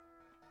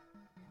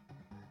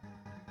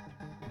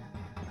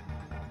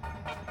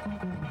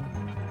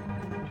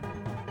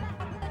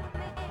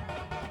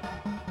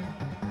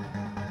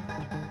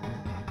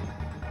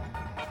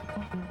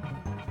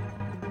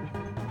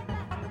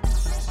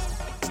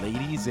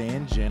Ladies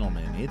and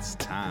gentlemen, it's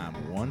time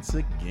once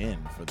again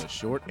for the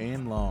Short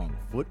and Long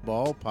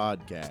Football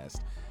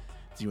Podcast.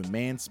 It's you and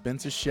man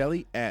Spencer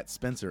Shelley at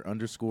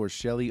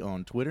Spencer_Shelley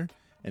on Twitter,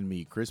 and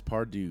me, Chris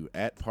Pardue,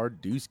 at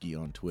Pardewski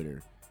on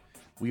Twitter.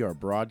 We are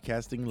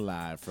broadcasting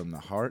live from the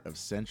heart of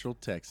Central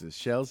Texas.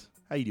 Shells,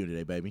 how you doing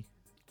today, baby?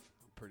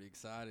 Pretty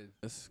excited.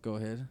 Let's go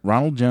ahead.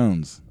 Ronald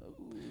Jones.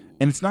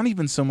 And it's not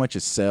even so much a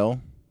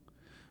sell,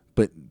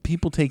 but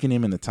people taking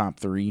him in the top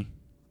 3,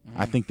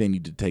 I think they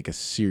need to take a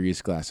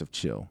serious glass of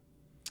chill.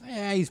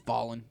 Yeah, he's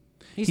falling.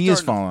 He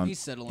is falling. He's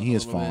settling. He a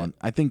is little falling. bit.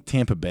 I think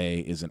Tampa Bay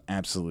is an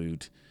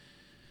absolute.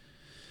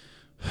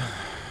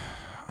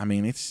 I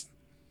mean, it's.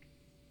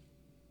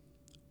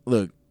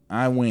 Look,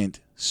 I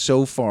went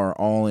so far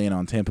all in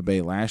on Tampa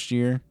Bay last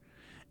year,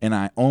 and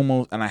I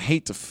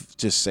hate to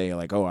just say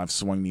like, oh, I've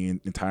swung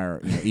the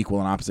entire equal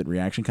and opposite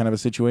reaction kind of a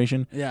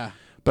situation. Yeah.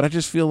 But I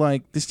just feel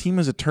like this team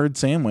is a turd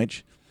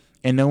sandwich.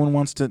 And no one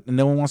wants to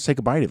take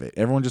a bite of it.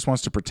 Everyone just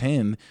wants to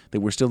pretend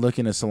that we're still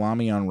looking at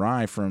salami on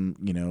rye from,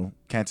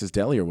 Katz's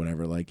Deli or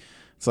whatever. Like,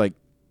 it's like,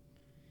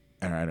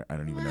 I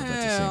don't even know if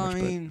that's a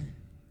sandwich.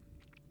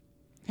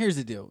 Here's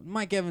the deal.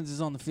 Mike Evans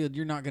is on the field.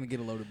 You're not going to get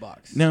a loaded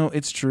box. No,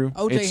 it's true.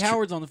 O.J.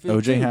 Howard's on the field.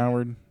 O.J. too.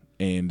 Howard,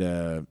 and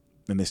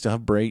they still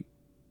have Brate,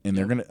 and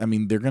they're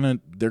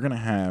gonna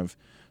have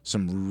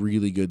some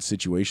really good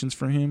situations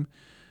for him,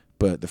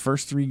 but the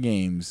first 3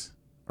 games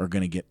are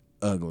gonna get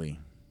ugly.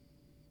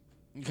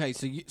 Okay,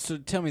 so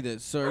tell me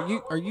this.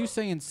 So are you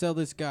saying sell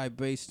this guy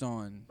based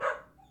on?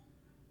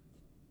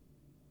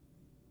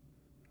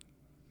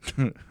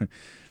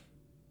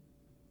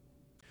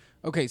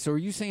 Okay, so are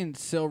you saying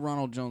sell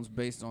Ronald Jones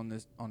based on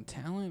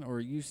talent, or are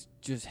you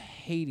just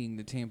hating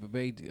the Tampa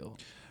Bay deal?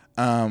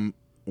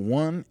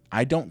 One,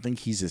 I don't think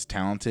he's as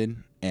talented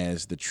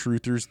as the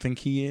truthers think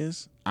he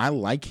is. I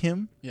like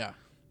him. Yeah.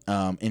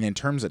 And in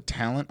terms of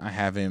talent, I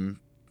have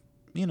him,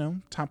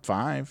 top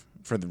 5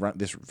 for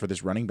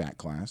this running back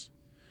class.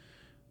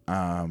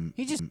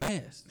 He's just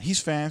fast. He's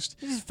fast.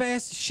 He's just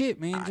fast as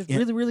shit, man. Just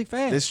really, really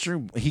fast. That's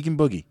true. He can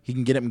boogie. He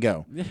can get up and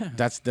go. Yeah.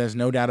 There's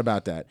no doubt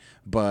about that.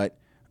 But,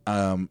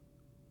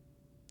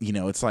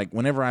 it's like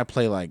whenever I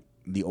play like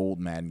the old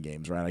Madden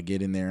games, right? I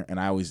get in there and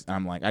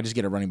I'm like, I just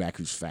get a running back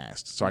who's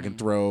fast, so I can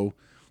throw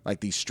like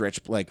these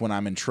stretch. Like when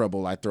I'm in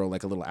trouble, I throw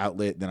like a little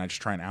outlet. Then I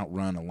just try and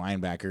outrun a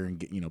linebacker and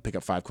get, pick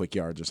up 5 quick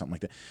yards or something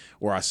like that.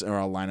 Or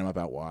I'll line him up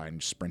out wide and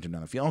just sprint him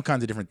down the field. All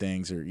kinds of different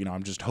things. Or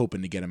I'm just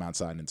hoping to get him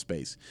outside in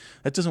space.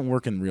 That doesn't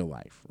work in real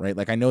life, right?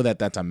 Like I know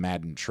that's a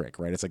Madden trick,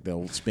 right? It's like the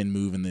old spin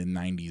move in the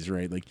 90s,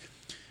 right? Like.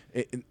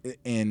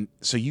 And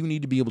so you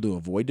need to be able to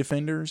avoid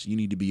defenders. You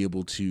need to be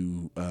able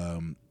to,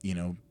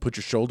 put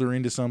your shoulder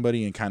into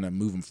somebody and kind of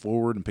move them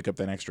forward and pick up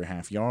that extra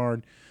half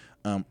yard.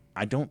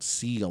 I don't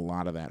see a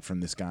lot of that from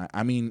this guy.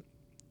 I mean,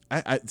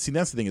 I see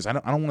that's the thing is I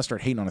don't want to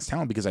start hating on his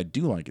talent because I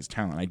do like his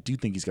talent. I do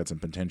think he's got some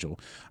potential.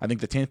 I think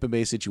the Tampa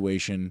Bay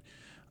situation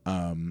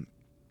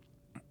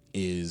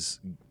is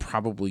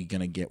probably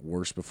going to get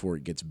worse before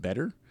it gets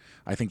better.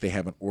 I think they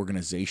have an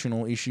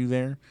organizational issue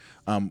there.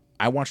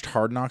 I watched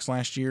Hard Knocks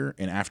last year,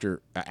 and after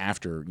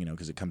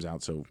because it comes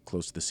out so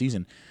close to the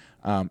season,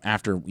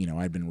 after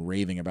I'd been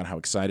raving about how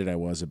excited I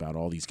was about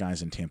all these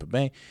guys in Tampa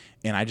Bay,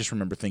 and I just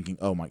remember thinking,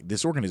 oh my,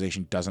 this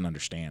organization doesn't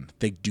understand.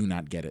 They do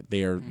not get it.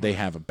 They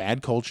have a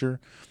bad culture.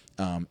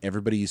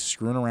 Everybody's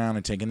screwing around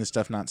and taking this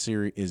stuff not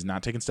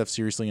taking stuff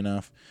seriously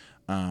enough,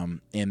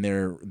 and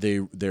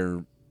they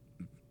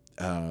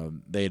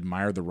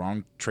admire the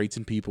wrong traits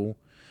in people.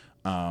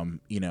 And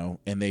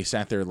they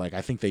sat there like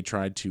I think they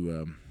tried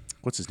to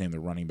what's his name, the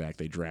running back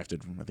they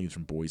drafted from, I think he's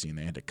from Boise, and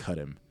they had to cut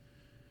him.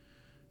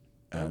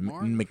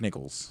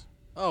 McNichols.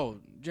 Oh,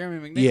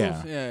 Jeremy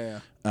McNichols? Yeah.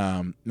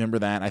 Remember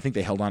that? I think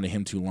they held on to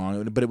him too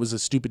long, but it was a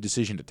stupid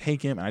decision to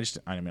take him. And I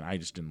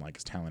just didn't like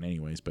his talent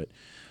anyways. But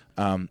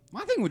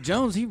my thing with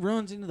Jones, he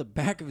runs into the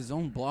back of his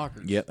own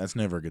blockers. Yeah, that's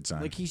never a good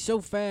sign. Like he's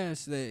so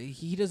fast that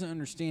he doesn't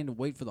understand to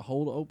wait for the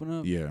hole to open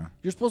up. Yeah.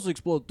 You're supposed to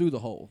explode through the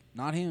hole,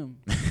 not him.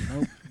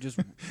 Nope, just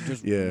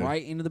Yeah.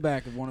 right into the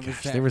back of one of his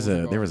tackles.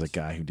 There was a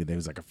guy who did. There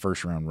was like a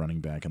first round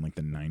running back in like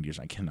the 90s.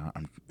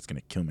 It's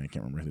gonna kill me. I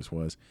can't remember who this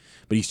was,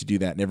 but he used to do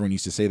that, and everyone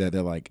used to say that.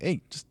 They're like,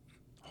 hey, just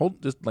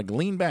like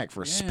lean back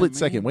for a split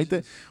second. Wait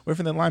for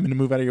that lineman to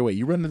move out of your way.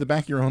 You run to the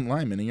back of your own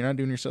lineman, and you're not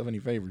doing yourself any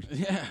favors.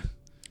 Yeah.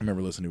 I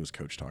remember listening to his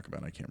coach talk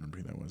about it. I can't remember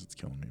who that was. It's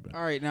killing me. But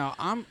all right, now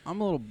I'm a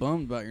little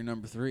bummed about your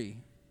number 3.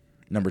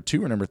 Number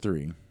 2 or number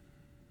 3?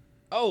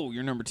 Oh,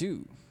 your number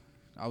 2.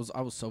 I was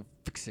so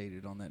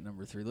fixated on that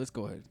number 3. Let's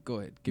go ahead.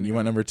 Give me you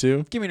want number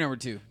 2? Give me number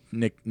 2.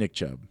 Nick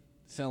Chubb.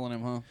 Selling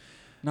him, huh?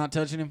 Not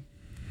touching him?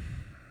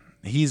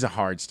 He's a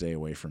hard stay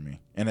away from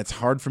me. And it's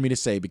hard for me to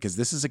say because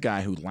this is a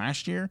guy who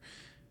last year,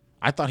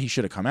 I thought he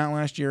should have come out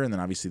last year, and then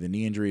obviously the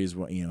knee injury is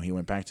what he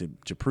went back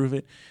to prove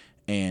it.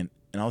 And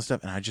all this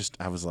stuff, and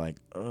I was like,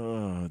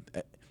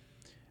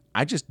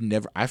 I just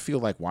never. I feel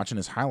like watching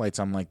his highlights,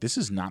 I'm like, this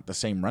is not the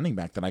same running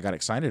back that I got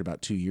excited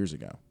about 2 years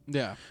ago.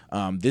 Yeah.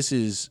 This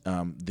is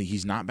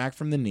he's not back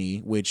from the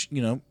knee, which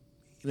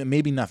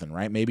maybe nothing,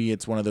 right? Maybe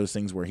it's one of those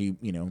things where he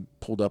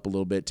pulled up a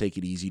little bit, take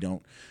it easy,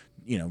 don't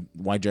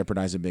why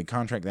jeopardize a big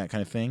contract, that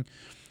kind of thing.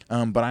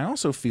 But I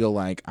also feel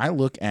like I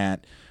look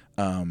at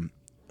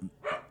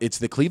it's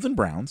the Cleveland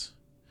Browns.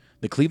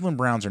 The Cleveland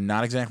Browns are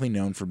not exactly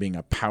known for being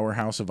a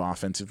powerhouse of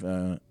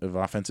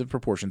offensive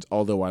proportions,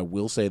 although I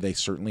will say they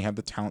certainly have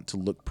the talent to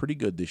look pretty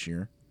good this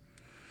year.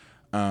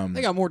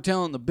 They got more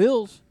talent than the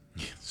Bills.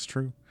 Yeah, it's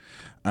true.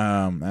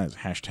 That is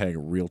hashtag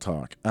real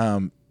talk.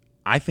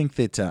 I think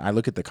that I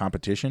look at the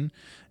competition,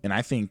 and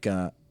I think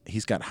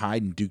he's got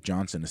Hyde and Duke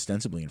Johnson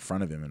ostensibly in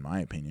front of him, in my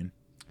opinion.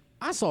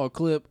 I saw a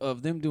clip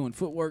of them doing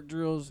footwork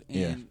drills,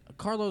 and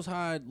Carlos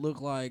Hyde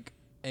looked like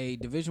a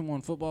Division I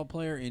football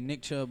player, and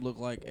Nick Chubb looked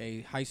like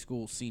a high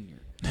school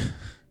senior.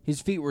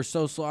 His feet were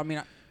so slow. I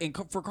mean,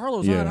 for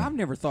Carlos Hyde, I've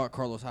never thought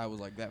Carlos Hyde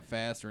was like that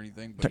fast or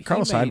anything. But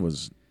Carlos Hyde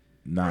was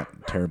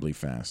not terribly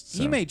fast.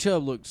 So. He made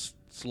Chubb look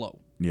slow.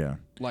 Yeah,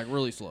 like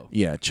really slow.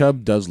 Yeah,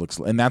 Chubb does look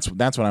slow, and that's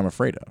what I'm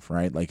afraid of,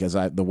 right? Like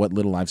what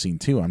little I've seen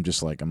too, I'm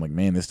like,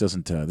 man, this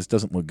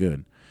doesn't look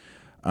good.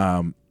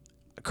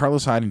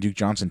 Carlos Hyde and Duke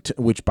Johnson,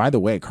 which by the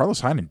way,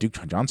 Carlos Hyde and Duke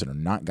Johnson are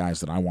not guys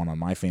that I want on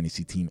my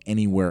fantasy team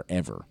anywhere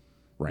ever.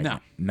 Right. No.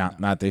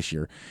 Not this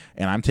year.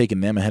 And I'm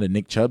taking them ahead of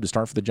Nick Chubb to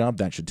start for the job.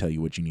 That should tell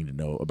you what you need to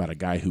know about a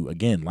guy who,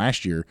 again,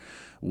 last year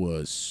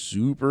was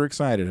super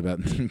excited about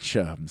Nick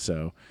Chubb.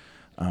 So,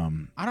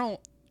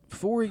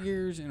 4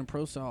 years in a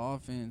pro-style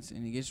offense,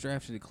 and he gets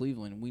drafted to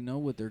Cleveland, we know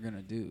what they're going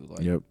to do.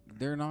 Yep.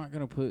 They're not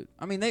going to put –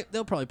 I mean,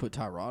 they'll probably put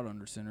Tyrod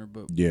under center,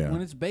 but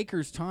when it's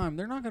Baker's time,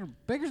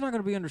 Baker's not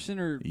going to be under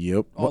center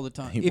all the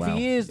time. If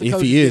he is, the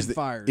coach is getting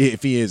fired.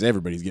 If he is,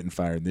 everybody's getting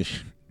fired this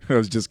year. I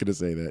was just gonna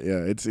say that. Yeah,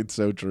 it's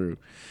so true.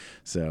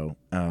 So,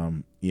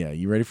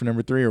 you ready for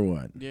number 3 or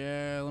what?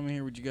 Yeah, let me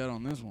hear what you got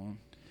on this one.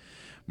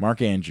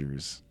 Mark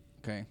Andrews.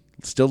 Okay.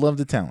 Still love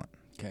the talent.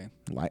 Okay.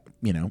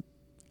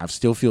 I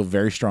still feel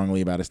very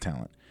strongly about his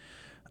talent.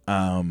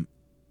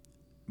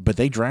 But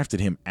they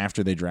drafted him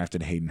after they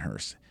drafted Hayden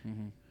Hurst.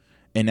 Mm-hmm.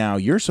 And now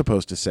you're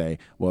supposed to say,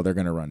 well, they're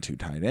going to run 2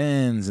 tight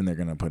ends, and they're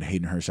going to put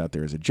Hayden Hurst out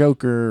there as a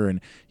joker,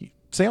 and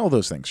say all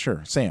those things.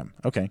 Sure, Sam.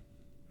 Okay.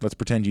 Let's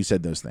pretend you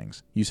said those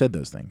things. You said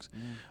those things.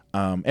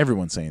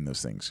 Everyone's saying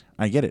those things.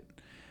 I get it.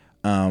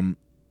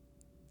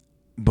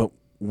 But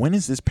when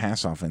has this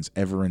pass offense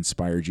ever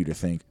inspired you to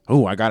think,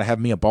 oh, I got to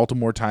have me a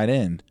Baltimore tight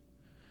end?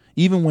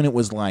 Even when it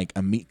was like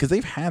because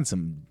they've had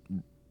some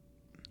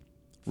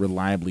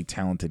reliably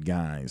talented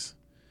guys.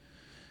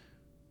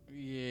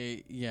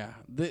 Yeah.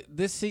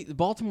 The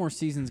Baltimore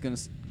season's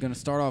gonna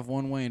start off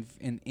one way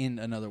and end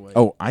another way.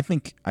 Oh, I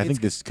think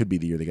this could be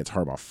the year that gets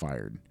Harbaugh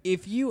fired.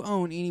 If you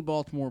own any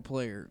Baltimore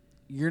player,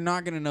 you're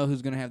not gonna know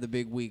who's gonna have the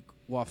big week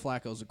while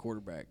Flacco's the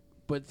quarterback.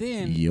 But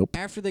then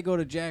after they go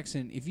to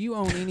Jackson, if you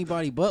own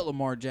anybody but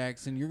Lamar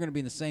Jackson, you're going to be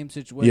in the same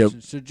situation.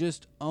 Yep. So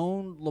just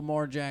own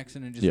Lamar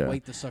Jackson and just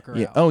wait the sucker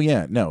out. Oh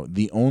yeah, no.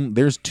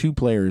 There's 2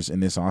 players in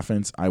this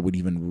offense I would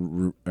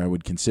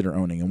consider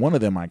owning, and one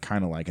of them I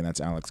kind of like, and that's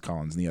Alex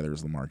Collins, and the other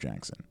is Lamar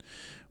Jackson,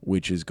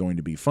 which is going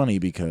to be funny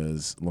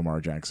because Lamar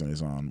Jackson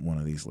is on one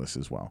of these lists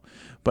as well.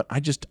 But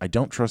I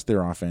don't trust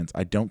their offense.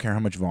 I don't care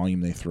how much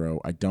volume they throw.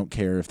 I don't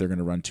care if they're going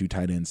to run 2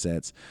 tight end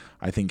sets.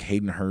 I think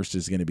Hayden Hurst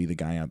is going to be the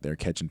guy out there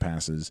catching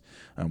passes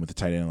with the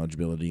tight end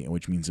eligibility,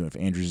 which means if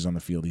Andrews is on the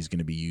field, he's going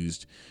to be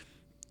used.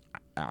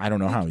 I don't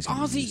know how he's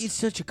going to be used. Ozzie is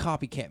such a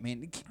copycat,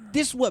 man.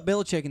 This is what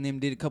Belichick and them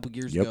did a couple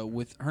years ago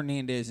with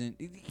Hernandez. And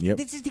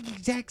this is the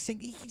exact same.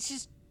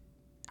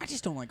 I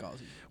just don't like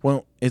Ozzie.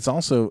 Well, it's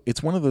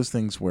one of those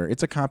things where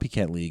it's a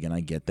copycat league, and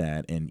I get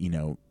that.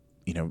 And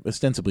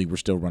ostensibly we're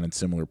still running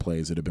similar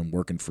plays that have been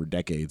working for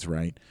decades,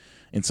 right?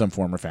 In some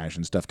form or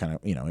fashion, stuff kind of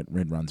it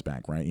runs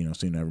back, right?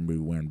 So you never be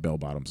wearing bell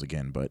bottoms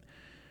again, but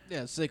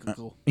it's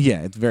cyclical.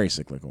 It's very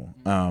cyclical.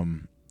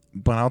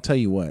 But I'll tell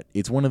you what,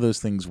 it's one of those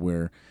things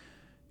where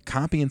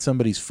copying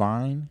somebody's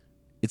fine.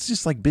 It's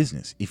just like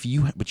business.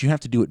 But you have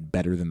to do it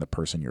better than the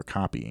person you're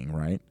copying,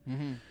 right?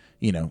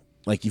 Mm-hmm.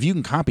 Like, if you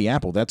can copy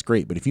Apple, that's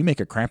great. But if you make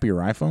a crappier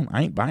iPhone,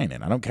 I ain't buying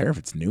it. I don't care if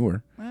it's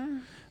newer.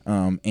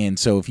 And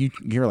so if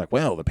you're like,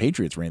 well, the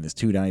Patriots ran this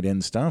 2 tight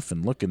end stuff,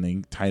 and look, and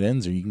the tight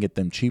ends, or you can get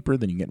them cheaper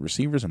than you get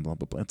receivers, and blah,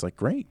 blah, blah. It's like,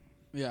 great.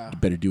 Yeah. You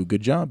better do a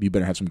good job. You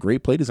better have some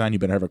great play design. You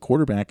better have a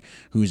quarterback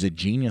who's a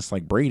genius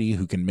like Brady,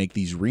 who can make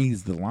these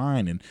reads the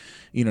line, and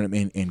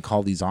and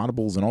call these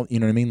audibles and all. You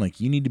know what I mean? Like,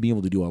 you need to be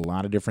able to do a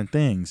lot of different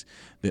things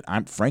that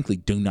I frankly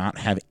do not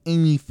have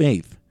any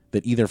faith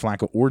that either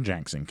Flacco or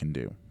Jackson can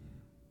do.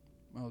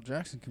 Well,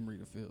 Jackson can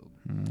read a field.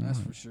 That's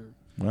for sure.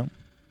 Well,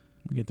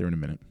 we'll get there in a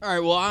minute. All right,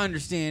 well, I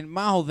understand.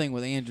 My whole thing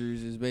with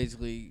Andrews is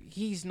basically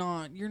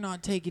you're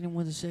not taking him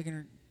with a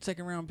second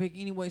round pick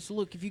anyway. So,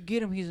 look, if you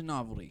get him, he's a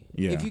novelty.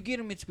 Yeah. If you get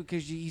him, it's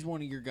because he's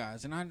one of your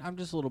guys. And I'm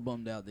just a little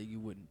bummed out that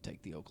you wouldn't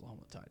take the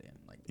Oklahoma tight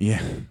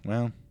end.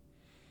 Well,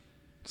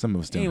 some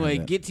of us don't. Anyway,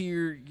 have that. get to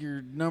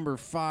your number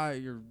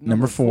 5, your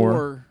number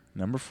 4.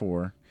 Number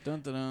 4. Dun,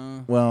 dun,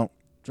 dun. Well,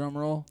 drum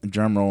roll.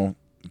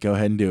 Go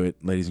ahead and do it,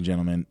 ladies and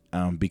gentlemen,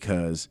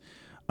 because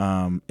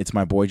it's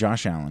my boy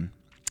Josh Allen.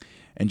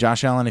 And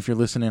Josh Allen, if you're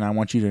listening, I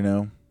want you to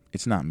know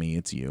it's not me,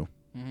 it's you.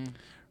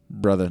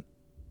 Brother,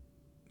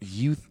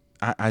 there's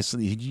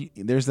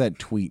that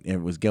tweet. It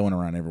was going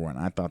around everyone.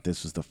 I thought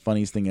this was the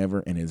funniest thing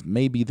ever, and is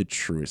maybe the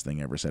truest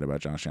thing ever said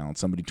about Josh Allen.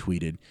 Somebody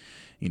tweeted,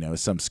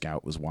 some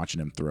scout was watching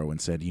him throw and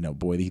said,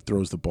 boy, he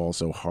throws the ball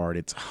so hard,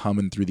 it's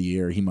humming through the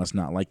air. He must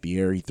not like the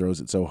air. He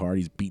throws it so hard,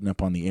 he's beating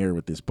up on the air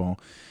with this ball.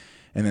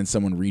 And then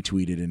someone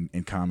retweeted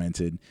and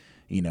commented,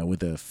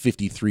 with a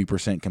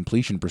 53%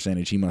 completion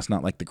percentage, he must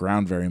not like the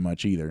ground very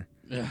much either.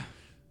 Yeah.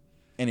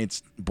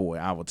 And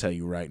I will tell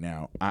you right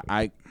now,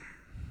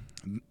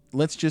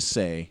 let's just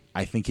say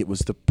I think it was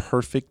the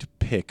perfect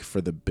pick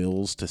for the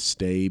Bills to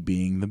stay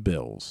being the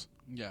Bills.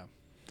 Yeah.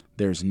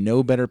 There's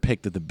no better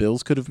pick that the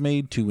Bills could have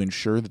made to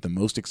ensure that the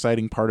most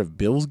exciting part of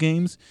Bills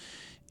games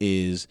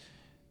is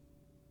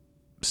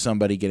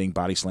somebody getting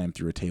body slammed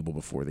through a table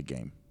before the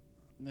game.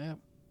 Yeah.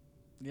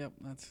 Yep,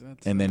 that's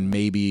and then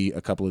maybe a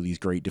couple of these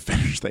great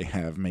defenders they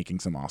have making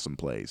some awesome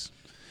plays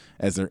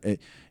as they're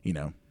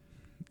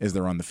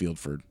on the field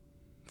for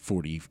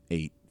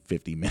 48,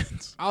 50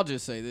 minutes. I'll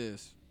just say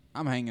this.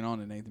 I'm hanging on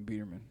to Nathan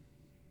Peterman.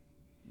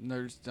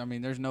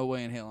 There's no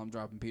way in hell I'm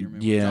dropping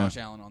Peterman with Josh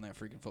Allen on that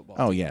freaking football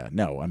team. Oh, yeah.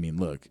 No,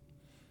 look.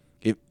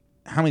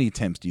 How many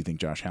attempts do you think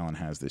Josh Allen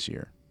has this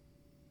year?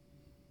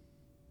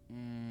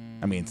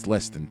 It's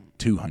less than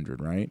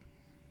 200, right?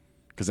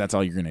 Because that's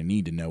all you're going to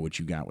need to know what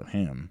you got with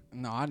him.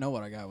 No, I know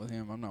what I got with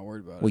him. I'm not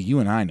worried about it. Well, you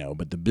and I know,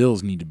 but the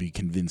Bills need to be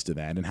convinced of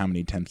that. And how many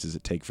attempts does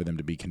it take for them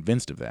to be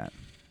convinced of that?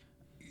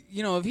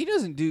 If he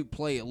doesn't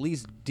play at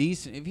least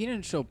decent, if he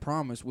didn't show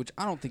promise, which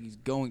I don't think he's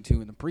going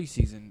to in the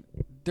preseason,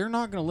 they're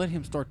not going to let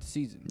him start the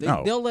season.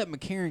 They'll let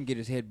McCarron get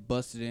his head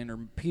busted in, or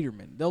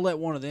Peterman. They'll let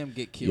one of them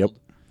get killed.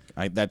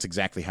 Yep. That's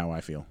exactly how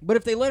I feel. But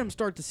if they let him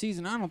start the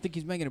season, I don't think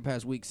he's making it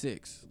past week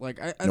 6.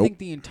 I think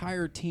the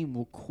entire team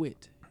will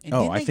quit. And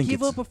didn't they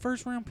give up a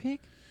first-round pick?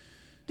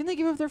 Didn't they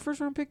give up their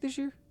first-round pick this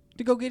year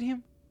to go get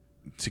him?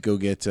 To go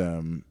get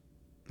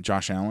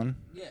Josh Allen?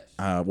 Yes.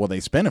 Well,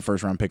 they spent a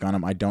first-round pick on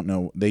him. I don't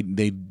know.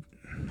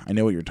 I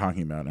know what you're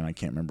talking about, and I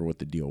can't remember what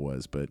the deal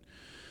was, but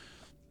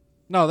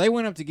no, they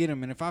went up to get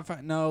him. And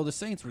the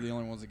Saints were the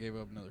only ones that gave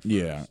up another first.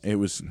 Yeah, it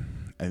was.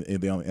 I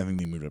think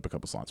they moved up a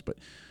couple slots, but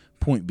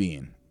point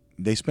being,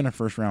 they spent a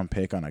first-round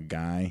pick on a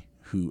guy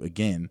who,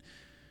 again.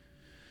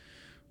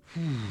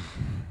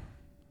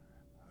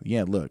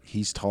 Yeah, look,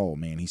 he's tall,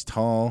 man. He's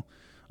tall,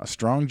 a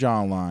strong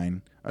jawline,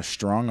 a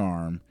strong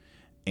arm,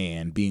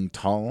 and being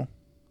tall.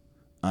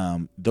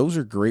 Those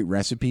are great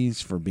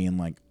recipes for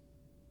being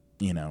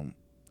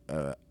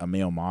a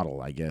male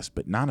model, I guess,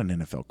 but not an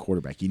NFL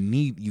quarterback.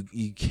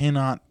 You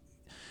cannot.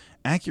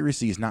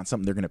 Accuracy is not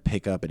something they're going to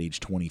pick up at age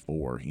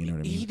 24. You know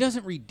what I mean? He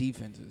doesn't read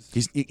defenses.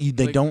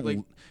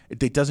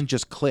 It doesn't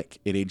just click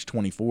at age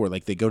 24.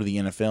 Like, they go to the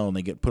NFL and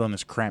they get put on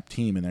this crap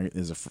team and they're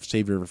a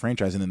savior of a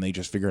franchise, and then they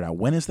just figure it out.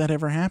 When has that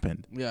ever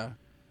happened? Yeah,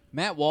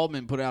 Matt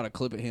Waldman put out a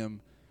clip of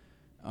him.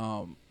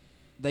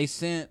 They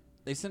sent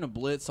a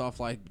blitz off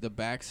the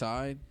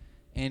backside,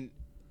 and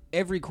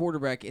every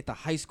quarterback at the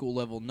high school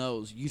level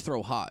knows you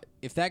throw hot.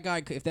 If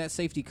that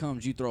safety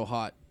comes, you throw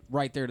hot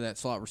right there to that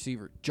slot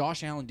receiver.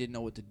 Josh Allen didn't know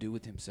what to do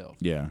with himself.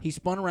 Yeah. He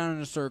spun around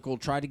in a circle,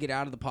 tried to get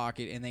out of the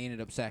pocket, and they ended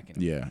up sacking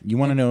him. Yeah. You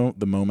want to know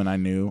the moment I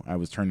knew I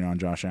was turning on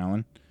Josh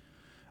Allen?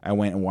 I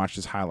went and watched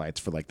his highlights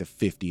for the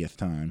 50th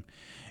time.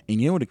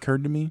 And you know what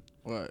occurred to me?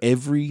 What?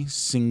 Every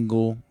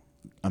single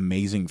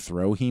amazing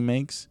throw he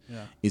makes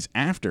is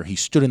after he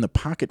stood in the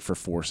pocket for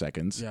 4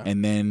 seconds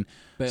and then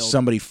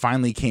somebody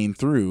finally came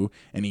through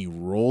and he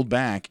rolled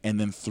back and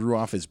then threw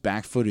off his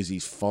back foot as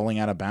he's falling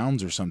out of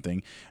bounds or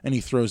something, and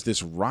he throws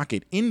this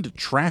rocket into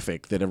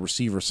traffic that a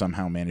receiver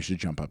somehow managed to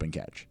jump up and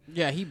catch.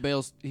 Yeah, he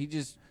bails. He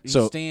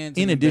stands.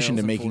 In addition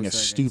to making a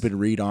stupid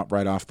read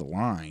right off the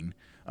line,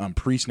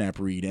 pre-snap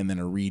read, and then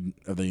a read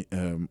of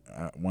the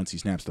once he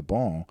snaps the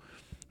ball.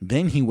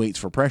 Then he waits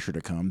for pressure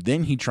to come.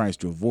 Then he tries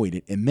to avoid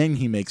it, and then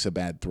he makes a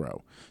bad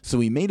throw.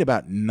 So he made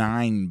about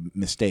 9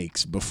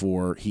 mistakes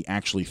before he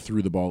actually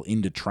threw the ball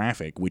into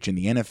traffic, which in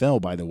the NFL,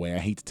 by the way, I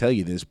hate to tell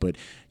you this, but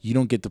you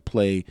don't get to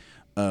play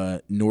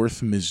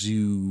North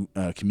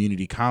Mizzou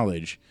Community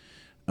College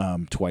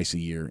twice a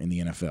year in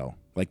the NFL.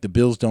 Like, the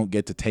Bills don't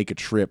get to take a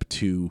trip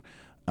to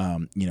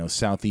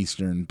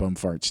southeastern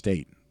Bumfart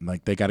State.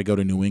 Like, they got to go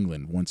to New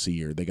England once a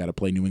year. They got to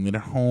play New England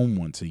at home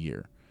once a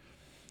year.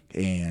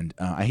 And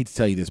I hate to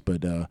tell you this,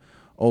 but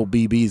old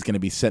BB is going to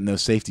be setting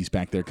those safeties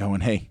back there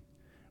going, hey,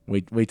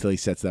 wait till he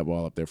sets that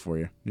ball up there for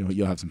you.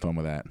 You'll have some fun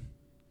with that.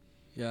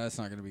 Yeah, that's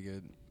not going to be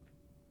good.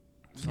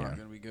 It's not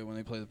going to be good when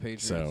they play the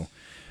Patriots. So,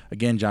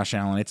 again, Josh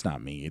Allen, it's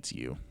not me, it's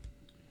you.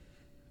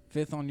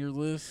 5th on your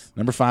list?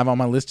 Number 5 on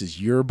my list is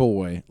your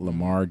boy,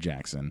 Lamar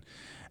Jackson.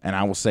 And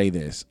I will say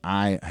this.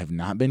 I have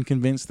not been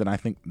convinced that I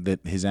think that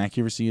his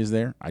accuracy is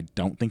there. I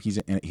don't think he's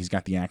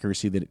got the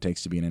accuracy that it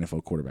takes to be an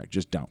NFL quarterback.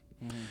 Just don't.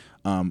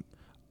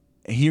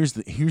 Here's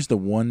the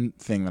one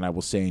thing that I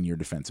will say in your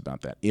defense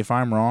about that. If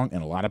I'm wrong,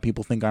 and a lot of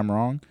people think I'm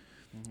wrong,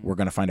 We're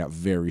going to find out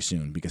very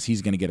soon because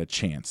he's going to get a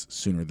chance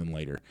sooner than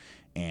later.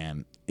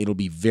 And it'll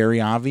be very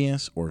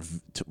obvious or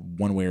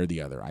one way or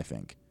the other, I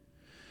think.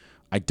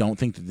 I don't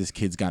think that this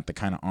kid's got the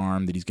kind of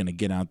arm that he's going to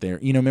get out there.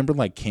 You know, remember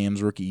like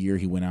Cam's rookie year,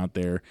 he went out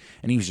there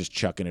and he was just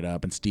chucking it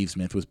up and Steve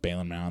Smith was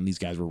bailing him out and these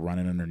guys were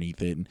running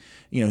underneath it. And,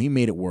 you know, he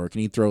made it work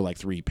and he'd throw like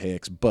 3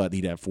 picks, but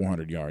he'd have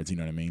 400 yards. You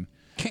know what I mean?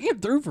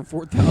 Cam threw for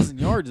 4,000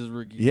 yards as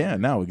rookie. Yeah,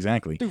 no,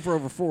 exactly. Threw for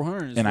over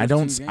 400. And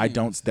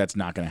that's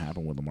not going to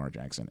happen with Lamar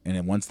Jackson. And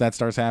then once that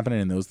starts happening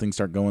and those things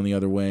start going the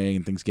other way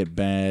and things get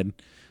bad,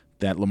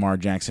 that Lamar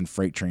Jackson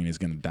freight train is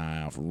going to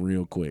die off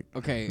real quick.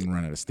 Okay. And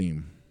run out of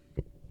steam.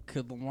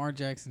 Could Lamar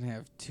Jackson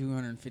have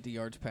 250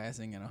 yards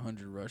passing and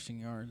 100 rushing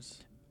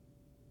yards?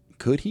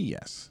 Could he?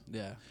 Yes.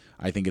 Yeah.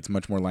 I think it's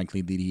much more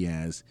likely that he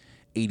has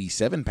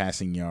 87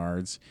 passing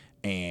yards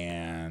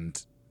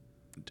and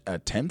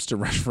attempts to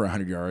rush for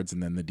 100 yards,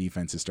 and then the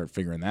defenses start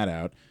figuring that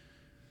out.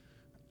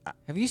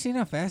 Have you seen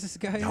how fast this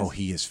guy is? Oh,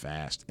 he is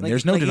fast. And like,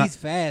 there's no he's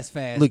fast.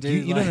 Look,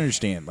 dude. you don't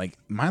understand. Like,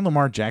 my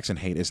Lamar Jackson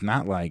hate is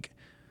not like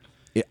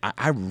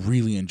I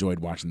really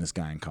enjoyed watching this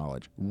guy in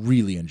college.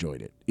 Really enjoyed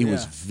it. It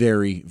was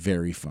very,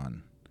 very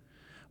fun.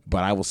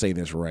 But I will say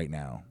this right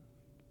now.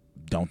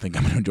 Don't think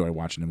I'm going to enjoy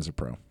watching him as a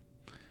pro.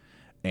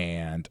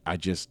 And I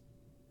just,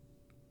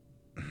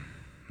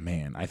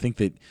 man, I think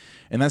that,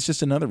 and that's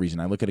just another reason.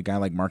 I look at a guy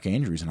like Mark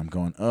Andrews and I'm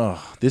going,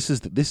 oh, this is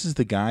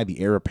the guy,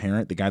 the heir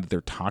apparent, the guy that they're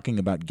talking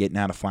about getting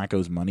out of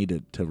Flacco's money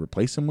to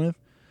replace him with.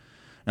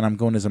 And I'm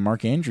going, as a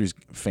Mark Andrews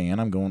fan,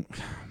 I'm going,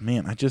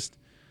 man,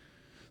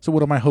 so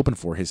what am I hoping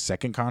for? His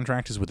second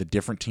contract is with a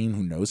different team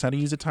who knows how to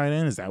use a tight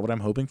end? Is that what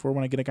I'm hoping for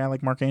when I get a guy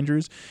like Mark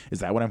Andrews?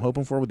 Is that what I'm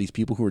hoping for with these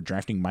people who are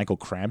drafting Michael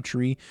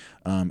Crabtree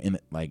in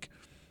let's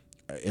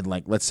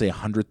say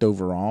 100th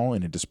overall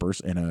in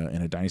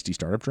a dynasty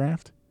startup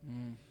draft?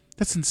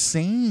 That's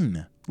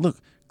insane. Look,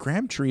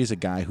 Crabtree is a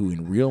guy who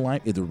in real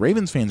life, the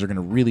Ravens fans are going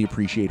to really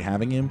appreciate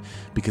having him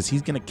because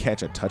he's going to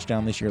catch a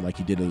touchdown this year like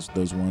he did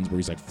those ones where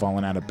he's like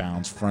falling out of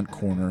bounds, front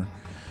corner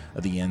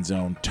of the end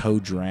zone, toe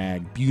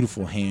drag,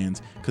 beautiful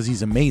hands, because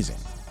he's amazing.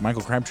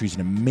 Michael Crabtree's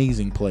an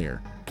amazing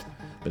player.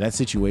 But that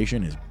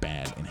situation is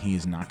bad, and he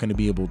is not going to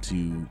be able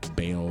to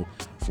bail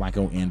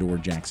Flacco and or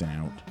Jackson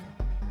out.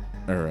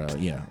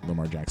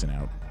 Lamar Jackson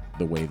out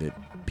the way that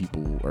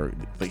people are.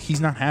 Like,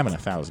 he's not having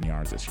 1,000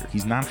 yards this year.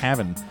 He's not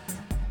having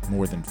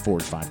more than 4 or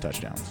 5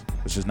 touchdowns.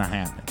 It's just not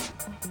happening.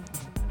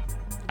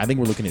 I think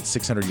we're looking at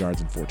 600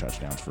 yards and 4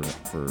 touchdowns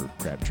for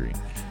Crabtree.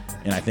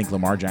 And I think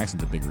Lamar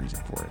Jackson's a big reason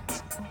for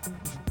it.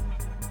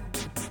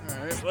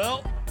 All right,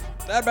 well,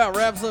 that about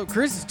wraps up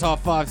Chris's top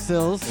 5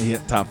 sells. Yeah,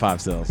 top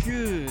 5 sells.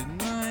 Good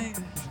night.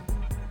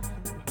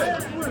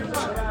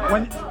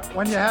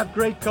 When you have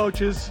great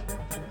coaches,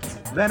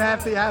 then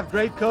after you have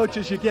great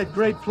coaches, you get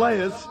great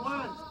players.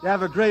 You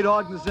have a great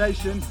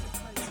organization,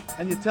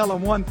 and you tell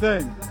them one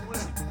thing: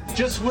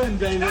 just win,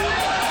 baby.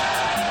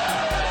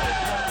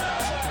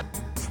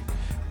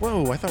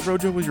 Whoa, I thought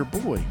Rojo was your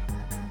boy.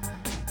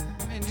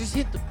 Man, just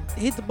hit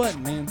the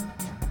button, man.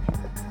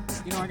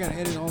 You know I gotta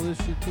edit all this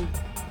shit too.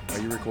 Are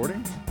you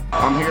recording?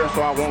 I'm here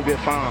so I won't get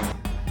fined.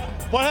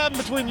 What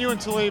happened between you and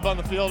Talib on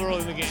the field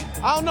early in the game?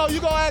 I don't know. You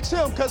gonna ask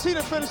him because he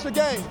didn't finish the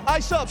game.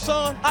 Ice up,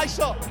 son. Ice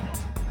up.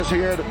 I'm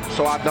here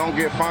so I don't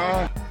get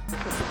fined.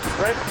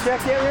 Ready to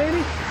check yet,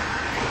 Randy?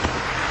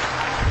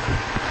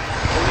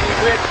 When you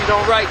rich, you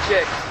don't write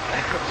checks.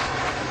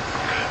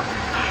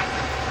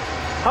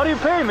 How do you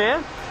pay,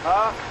 man?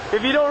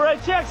 If you don't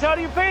write checks, how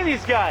do you pay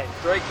these guys?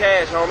 Straight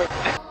cash,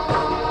 homie.